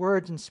empty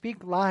words and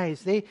speak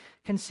lies. They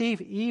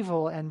conceive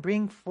evil and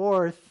bring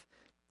forth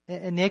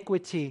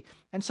iniquity."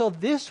 And so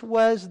this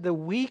was the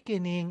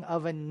weakening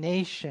of a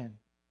nation.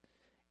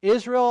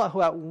 Israel,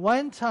 who at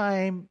one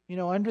time,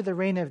 under the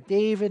reign of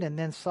David and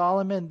then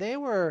Solomon, they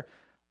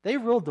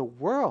ruled the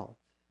world.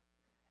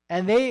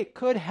 And they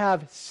could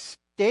have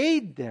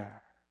stayed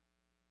there.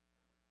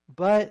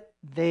 But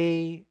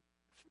they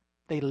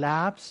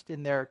lapsed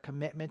in their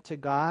commitment to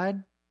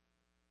God.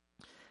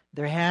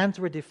 Their hands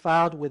were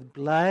defiled with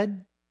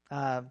blood.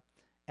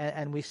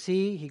 And we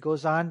see, he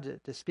goes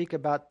on to speak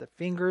about the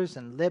fingers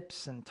and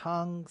lips and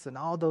tongues and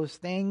all those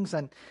things.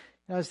 And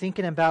I was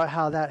thinking about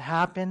how that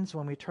happens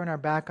when we turn our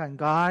back on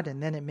God,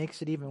 and then it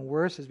makes it even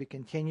worse as we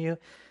continue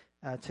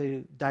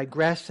to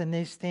digress in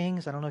these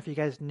things. I don't know if you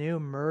guys knew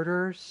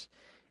murders.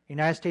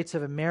 United States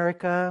of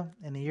America,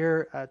 in the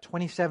year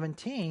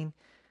 2017,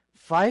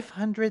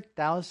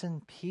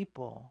 500,000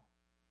 people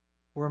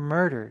were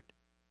murdered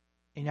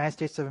in the United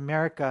States of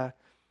America.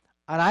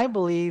 And I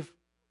believe,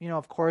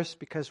 of course,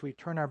 because we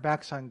turn our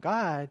backs on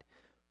God,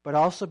 but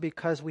also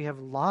because we have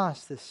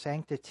lost the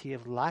sanctity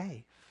of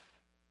life.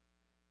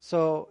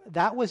 So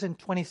that was in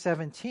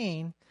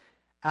 2017.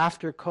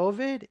 After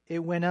COVID, it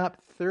went up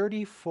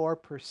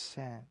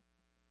 34%.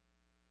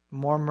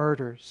 More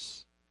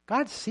murders.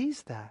 God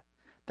sees that.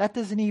 That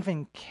doesn't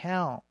even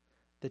count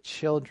the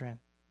children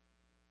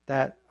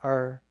that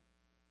are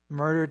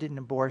murdered in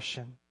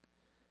abortion.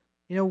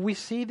 We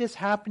see this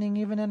happening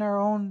even in our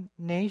own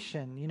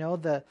nation.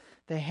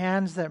 The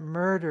hands that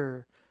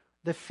murder,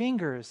 the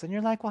fingers. And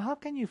you're like, well, how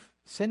can you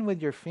sin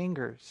with your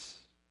fingers?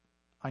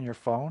 On your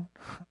phone?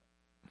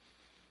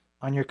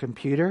 On your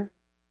computer?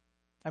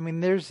 I mean,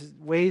 there's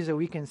ways that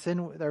we can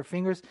sin with our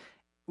fingers.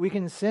 We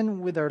can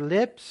sin with our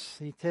lips.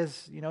 He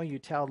says, you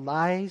tell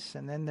lies.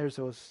 And then there's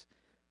those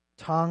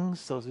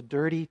tongues, those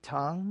dirty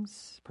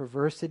tongues,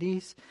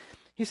 perversities.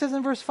 He says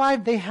in verse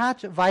 5, they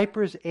hatch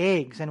vipers'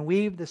 eggs and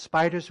weave the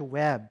spider's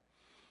web.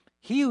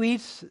 He who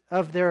eats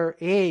of their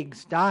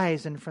eggs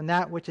dies, and from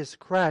that which is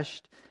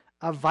crushed,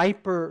 a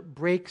viper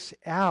breaks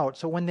out.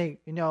 So when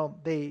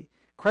they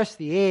crush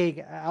the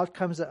egg, out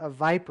comes a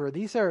viper.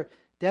 These are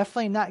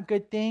definitely not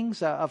good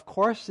things. Of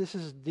course, this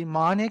is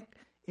demonic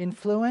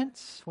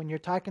influence. When you're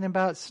talking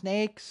about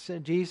snakes,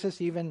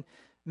 Jesus even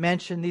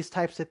mentioned these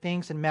types of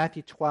things in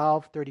Matthew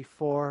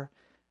 12:34,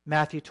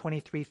 Matthew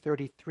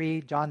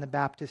 23:33. John the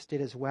Baptist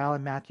did as well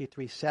in Matthew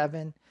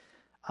 3:7.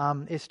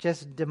 It's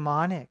just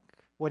demonic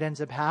what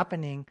ends up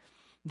happening.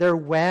 Their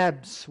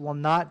webs will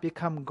not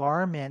become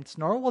garments,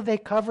 nor will they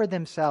cover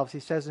themselves,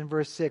 he says in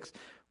verse 6,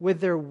 with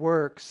their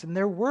works. And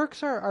their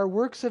works are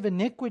works of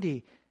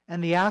iniquity,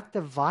 and the act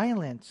of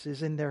violence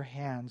is in their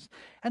hands.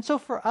 And so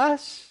for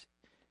us,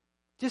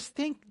 just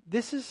think,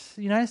 this is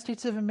the United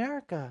States of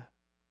America.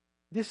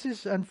 This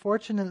is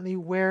unfortunately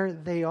where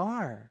they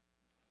are.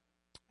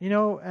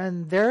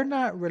 And they're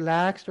not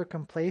relaxed or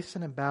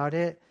complacent about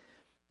it.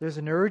 There's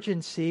an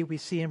urgency. We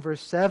see in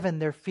verse 7,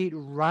 their feet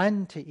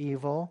run to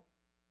evil,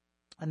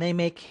 and they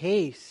make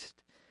haste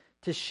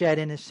to shed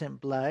innocent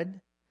blood.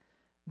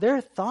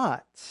 Their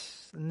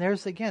thoughts, and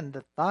there's again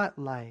the thought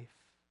life,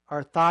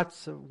 our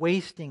thoughts of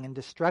wasting and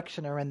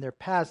destruction are in their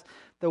paths.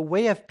 The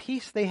way of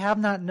peace they have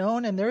not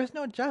known, and there is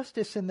no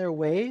justice in their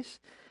ways.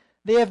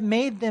 They have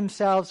made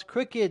themselves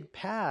crooked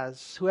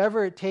paths.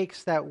 Whoever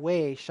takes that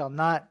way shall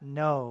not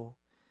know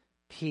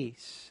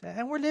peace.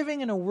 And we're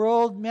living in a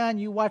world, man,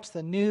 you watch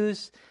the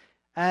news,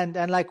 and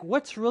like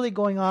what's really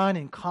going on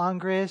in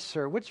Congress,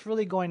 or what's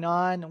really going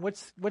on,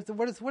 what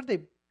are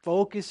they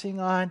focusing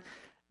on?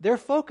 They're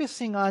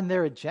focusing on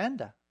their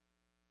agenda.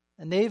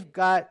 And they've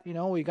got,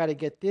 we got to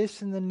get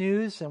this in the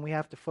news, and we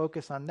have to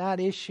focus on that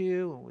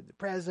issue with the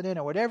president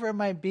or whatever it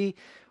might be.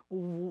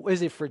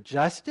 Is it for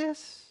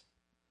justice?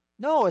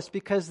 No, it's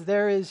because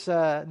there is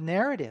a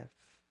narrative.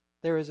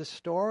 There is a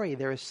story.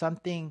 There is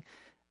something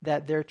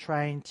that they're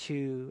trying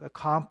to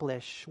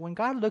accomplish. When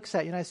God looks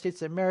at United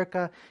States of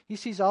America, he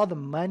sees all the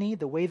money,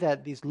 the way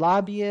that these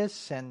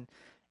lobbyists and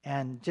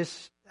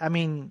just,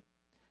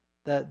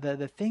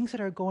 the things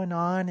that are going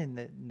on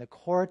in the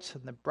courts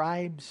and the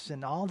bribes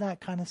and all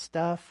that kind of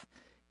stuff.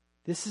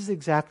 This is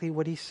exactly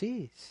what he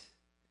sees.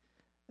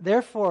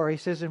 Therefore, he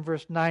says in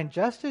verse 9,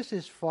 justice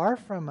is far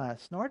from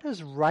us, nor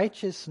does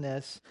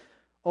righteousness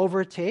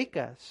overtake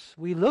us.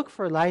 We look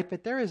for light,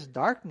 but there is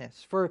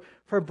darkness. For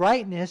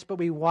brightness, but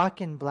we walk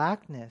in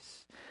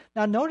blackness.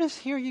 Now notice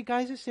here, you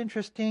guys, it's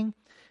interesting.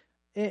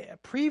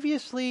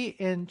 Previously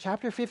in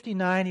chapter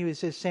 59, he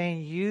was just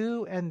saying,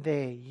 you and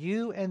they,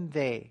 you and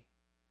they.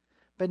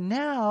 But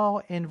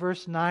now in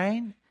verse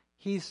 9,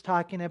 he's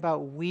talking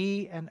about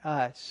we and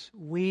us,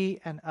 we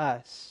and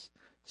us.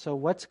 So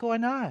what's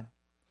going on?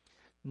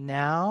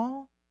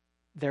 Now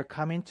they're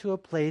coming to a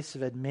place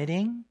of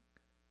admitting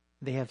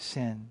they have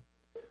sinned.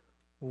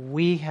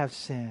 We have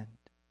sinned.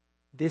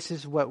 This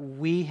is what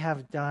we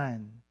have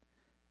done.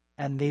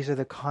 And these are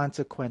the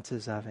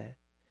consequences of it.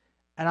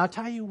 And I'll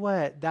tell you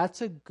what,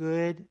 that's a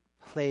good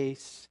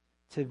place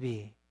to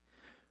be.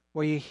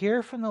 Where you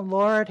hear from the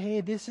Lord,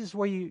 hey, this is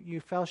where you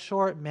fell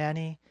short,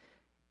 Manny.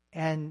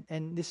 And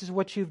this is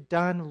what you've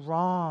done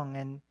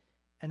wrong.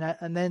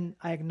 And then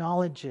I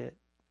acknowledge it.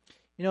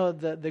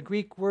 The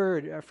Greek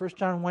word, 1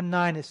 John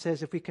 1:9, it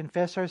says, if we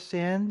confess our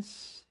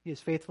sins, he is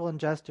faithful and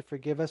just to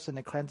forgive us and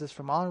to cleanse us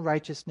from all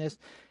unrighteousness,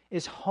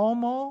 is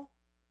homo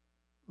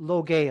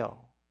logeo.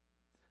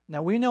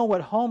 Now we know what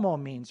homo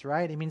means,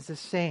 right? It means the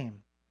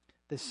same.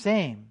 The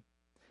same.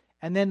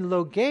 And then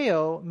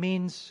logeo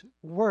means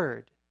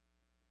word.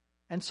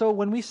 And so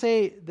when we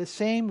say the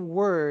same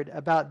word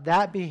about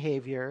that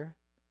behavior,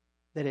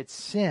 that it's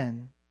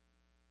sin,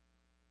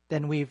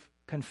 then we've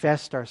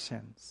confessed our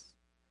sins.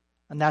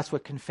 And that's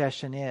what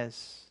confession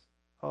is.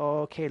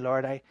 Okay,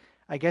 Lord,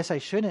 I guess I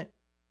shouldn't.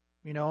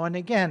 And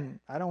again,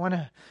 I don't want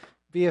to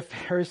be a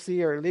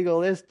Pharisee or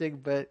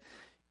legalistic, but,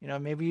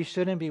 maybe you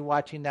shouldn't be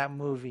watching that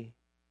movie.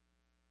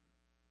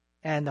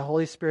 And the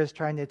Holy Spirit is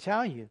trying to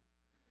tell you.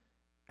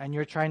 And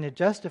you're trying to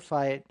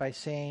justify it by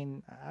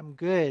saying, I'm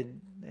good.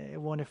 It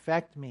won't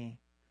affect me.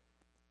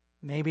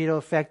 Maybe it'll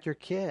affect your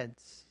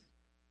kids.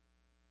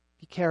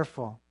 Be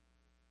careful.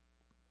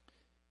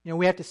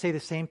 We have to say the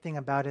same thing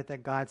about it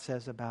that God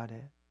says about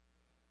it.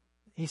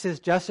 He says,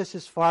 justice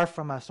is far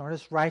from us, nor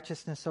does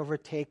righteousness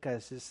overtake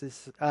us. This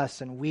is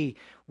us, and we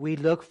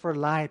look for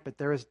light, but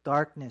there is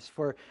darkness,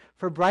 for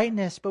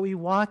brightness, but we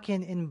walk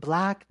in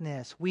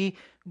blackness. We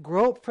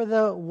grope for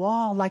the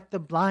wall like the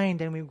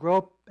blind, and we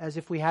grope as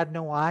if we had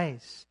no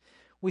eyes.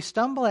 We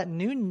stumble at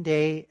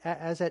noonday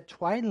as at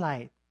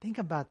twilight. Think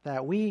about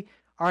that. We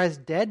are as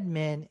dead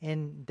men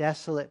in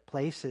desolate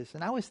places.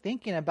 And I was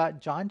thinking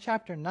about John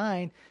chapter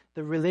 9,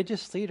 the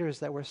religious leaders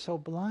that were so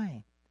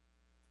blind.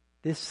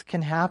 This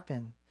can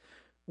happen.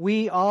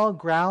 We all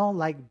growl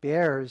like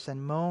bears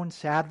and moan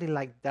sadly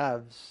like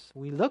doves.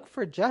 We look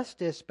for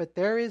justice, but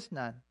there is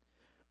none.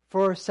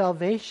 For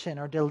salvation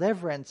or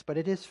deliverance, but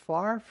it is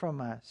far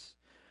from us.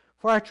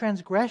 For our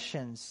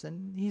transgressions,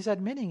 and he's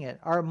admitting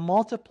it, are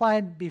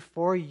multiplied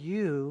before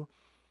you,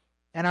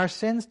 and our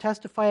sins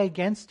testify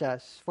against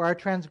us. For our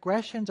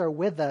transgressions are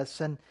with us,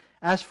 and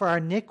as for our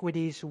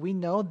iniquities, we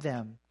know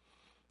them.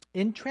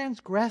 In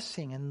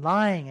transgressing and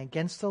lying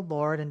against the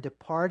Lord and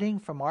departing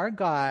from our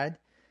God,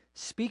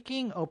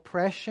 speaking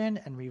oppression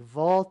and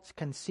revolt,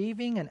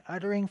 conceiving and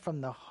uttering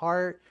from the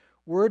heart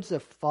words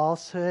of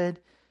falsehood,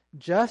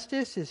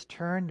 justice is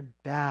turned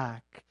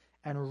back,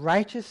 and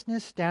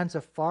righteousness stands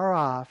afar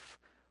off,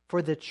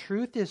 for the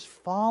truth is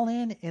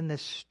fallen in the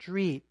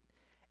street,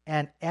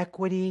 and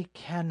equity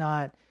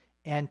cannot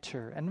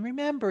enter. And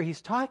remember,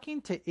 he's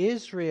talking to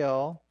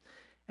Israel.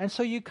 And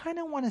so you kind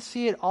of want to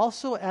see it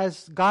also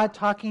as God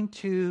talking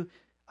to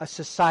a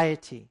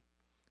society,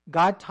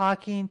 God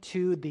talking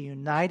to the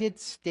United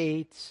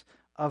States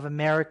of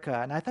America.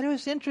 And I thought it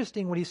was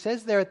interesting what he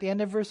says there at the end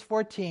of verse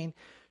 14,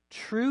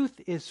 truth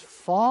is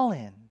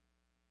fallen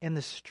in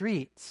the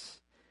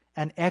streets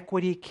and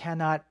equity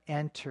cannot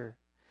enter.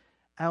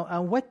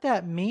 And what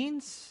that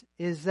means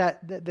is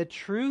that the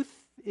truth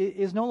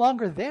is no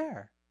longer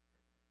there.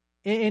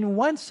 In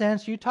one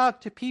sense, you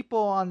talk to people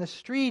on the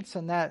streets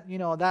and that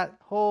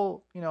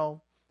whole,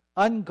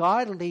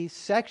 ungodly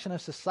section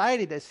of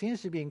society that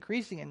seems to be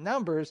increasing in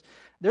numbers,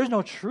 there's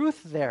no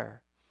truth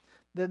there.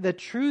 The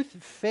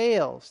truth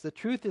fails. The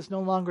truth is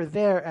no longer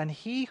there. And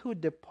he who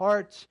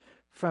departs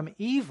from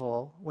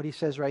evil, what he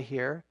says right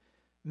here,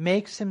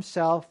 makes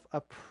himself a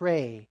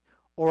prey.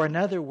 Or in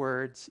other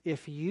words,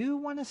 if you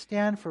want to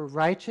stand for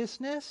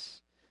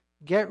righteousness,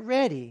 get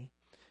ready.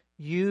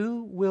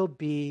 You will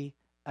be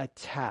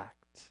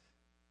attacked.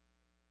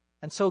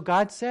 And so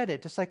God said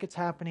it, just like it's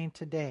happening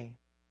today.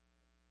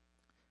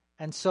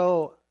 And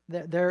so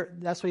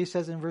that's what he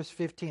says in verse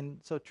 15.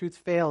 So truth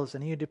fails,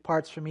 and he who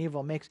departs from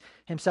evil makes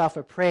himself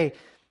a prey.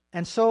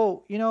 And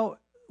so,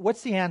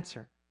 what's the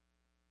answer?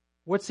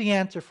 What's the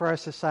answer for our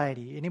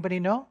society? Anybody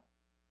know?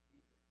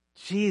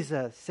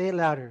 Jesus. Say it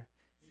louder.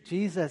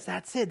 Jesus.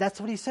 That's it.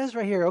 That's what he says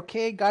right here.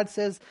 Okay, God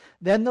says,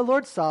 then the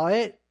Lord saw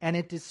it, and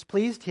it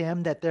displeased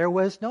him that there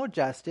was no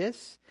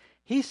justice.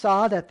 He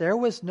saw that there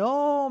was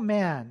no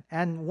man,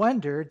 and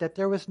wondered that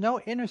there was no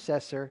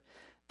intercessor.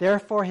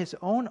 Therefore his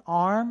own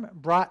arm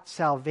brought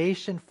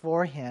salvation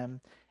for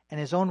him, and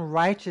his own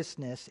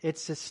righteousness, it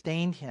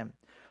sustained him.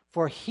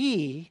 For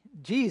he,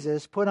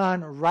 Jesus, put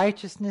on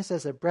righteousness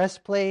as a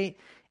breastplate,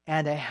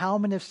 and a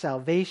helmet of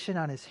salvation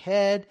on his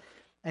head.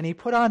 And he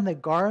put on the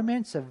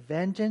garments of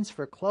vengeance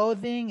for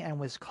clothing, and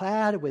was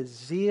clad with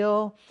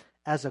zeal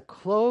as a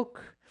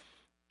cloak.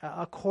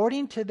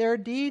 According to their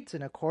deeds,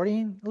 and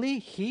accordingly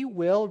he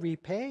will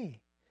repay.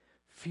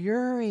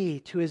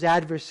 Fury to his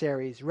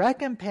adversaries,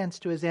 recompense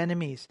to his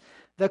enemies.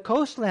 The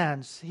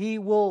coastlands he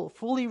will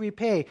fully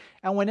repay.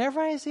 And whenever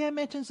Isaiah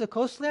mentions the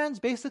coastlands,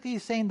 basically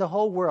he's saying the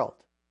whole world.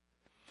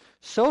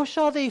 So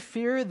shall they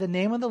fear the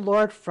name of the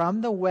Lord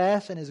from the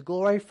west, and his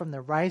glory from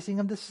the rising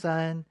of the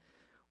sun.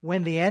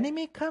 When the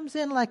enemy comes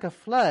in like a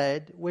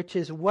flood, which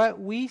is what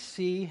we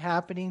see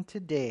happening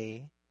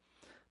today,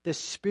 the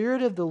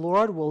Spirit of the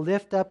Lord will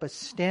lift up a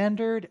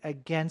standard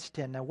against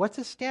him. Now, what's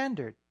a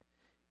standard?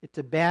 It's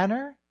a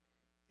banner.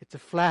 It's a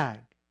flag.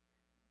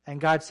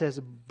 And God says,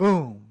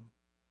 boom,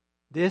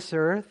 this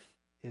earth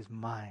is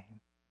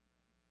mine.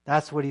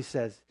 That's what he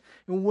says.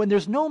 When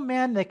there's no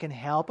man that can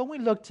help, and we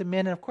look to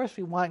men, and of course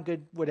we want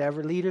good,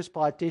 leaders,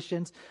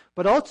 politicians,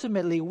 but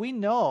ultimately we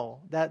know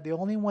that the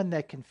only one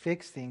that can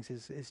fix things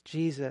is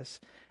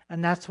Jesus.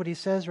 And that's what he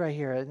says right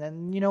here.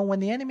 And when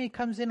the enemy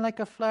comes in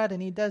like a flood,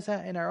 and he does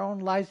that in our own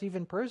lives,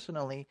 even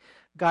personally,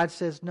 God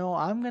says, no,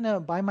 I'm going to,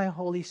 by my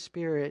Holy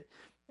Spirit,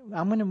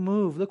 I'm going to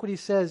move. Look what he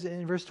says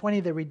in verse 20,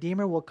 the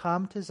Redeemer will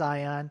come to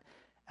Zion,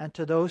 and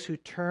to those who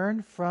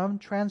turn from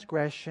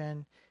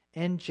transgression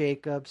in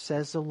Jacob,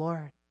 says the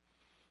Lord.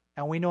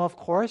 And we know, of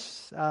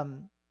course,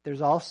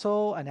 there's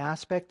also an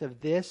aspect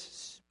of this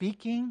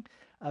speaking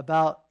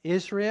about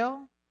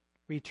Israel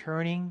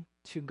returning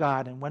to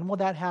God. And when will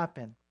that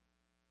happen?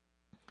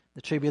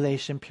 The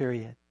tribulation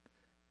period.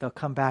 They'll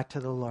come back to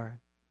the Lord.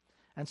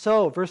 And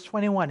so, verse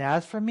 21,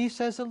 as for me,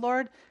 says the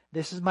Lord,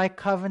 this is my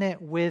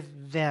covenant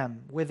with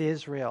them, with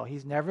Israel.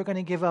 He's never going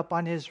to give up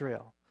on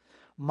Israel.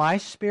 My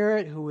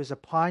Spirit who is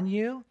upon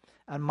you,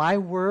 and my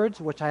words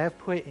which I have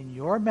put in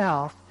your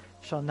mouth,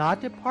 shall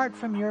not depart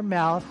from your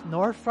mouth,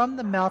 nor from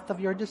the mouth of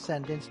your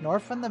descendants, nor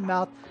from the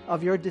mouth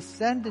of your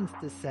descendants'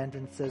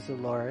 descendants, says the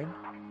Lord,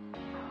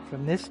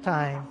 from this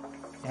time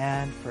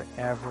and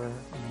forevermore.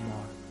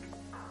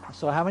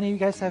 So how many of you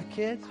guys have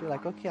kids? You're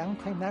like, okay, I'm going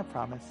to claim that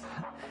promise.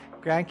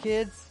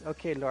 Grandkids?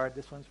 Okay, Lord,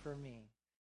 this one's for me.